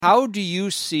How do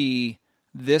you see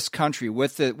this country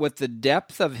with the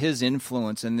depth of his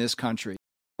influence in this country?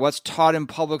 What's taught in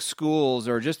public schools,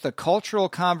 or just the cultural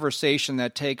conversation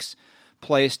that takes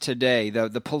place today,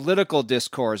 the political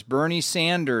discourse, Bernie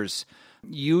Sanders,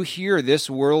 you hear this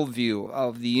worldview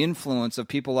of the influence of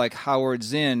people like Howard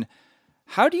Zinn.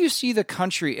 How do you see the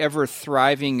country ever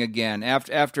thriving again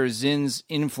after Zinn's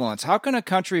influence? How can a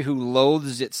country who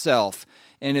loathes itself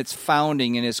and its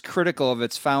founding and is critical of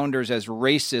its founders as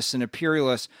racists and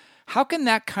imperialists, how can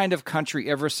that kind of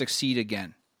country ever succeed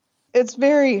again? It's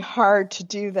very hard to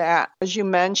do that. As you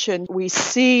mentioned, we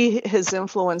see his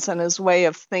influence and his way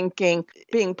of thinking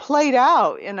being played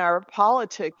out in our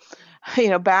politics.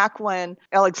 Back when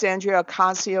Alexandria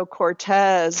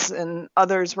Ocasio-Cortez and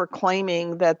others were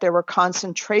claiming that there were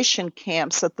concentration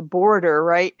camps at the border,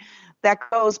 right? That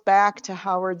goes back to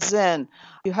Howard Zinn.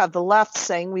 You have the left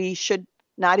saying we should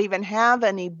not even have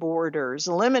any borders,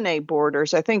 eliminate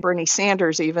borders. I think Bernie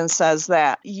Sanders even says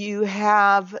that. You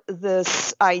have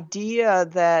this idea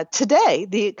that today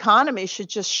the economy should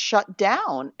just shut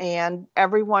down and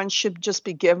everyone should just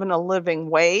be given a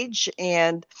living wage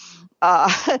and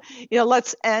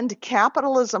let's end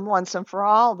capitalism once and for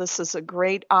all. This is a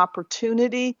great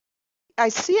opportunity. I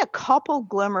see a couple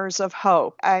glimmers of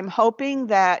hope. I'm hoping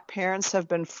that parents have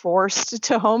been forced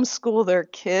to homeschool their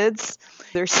kids.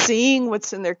 They're seeing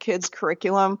what's in their kids'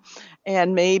 curriculum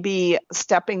and maybe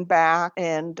stepping back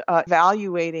and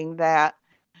evaluating that.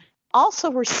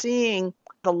 Also, we're seeing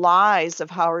the lies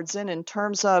of Howard Zinn in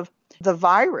terms of the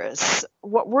virus.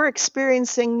 What we're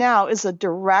experiencing now is a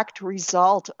direct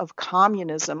result of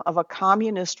communism, of a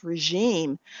communist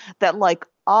regime that, like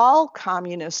all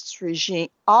communist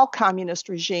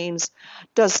regimes,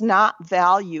 does not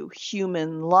value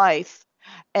human life,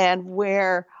 and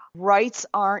where rights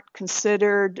aren't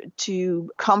considered to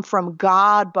come from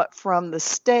God, but from the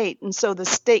state. And so the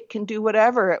state can do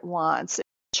whatever it wants.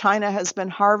 China has been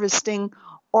harvesting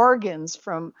organs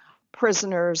from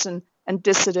prisoners and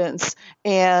dissidents,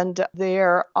 and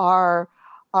there are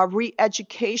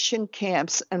re-education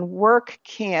camps and work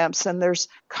camps, and there's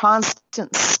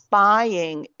constant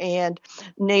spying, and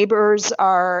neighbors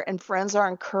and friends are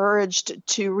encouraged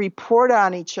to report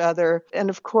on each other. And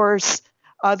of course,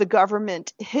 the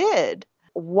government hid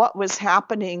what was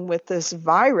happening with this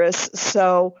virus.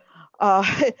 So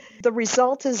the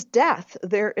result is death.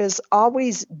 There is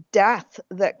always death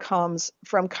that comes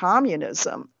from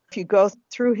communism. If you go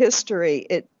through history,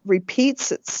 it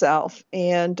repeats itself.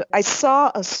 And I saw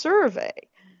a survey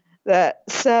that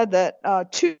said that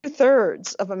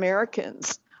 2/3 of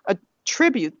Americans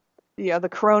attribute the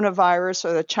coronavirus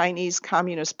or the Chinese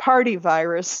Communist Party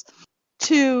virus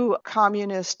to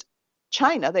communist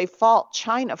China. They fault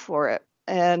China for it.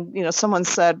 And, someone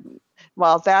said,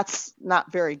 well, that's not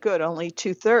very good, only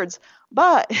 2/3.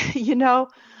 But,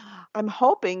 I'm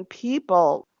hoping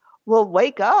people will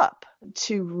wake up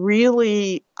to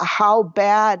really how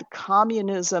bad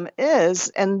communism is.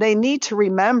 And they need to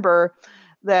remember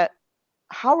that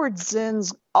Howard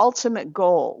Zinn's ultimate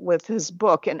goal with his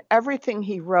book and everything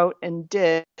he wrote and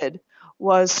did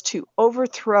was to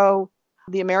overthrow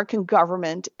the American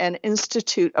government and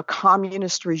institute a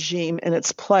communist regime in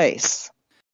its place.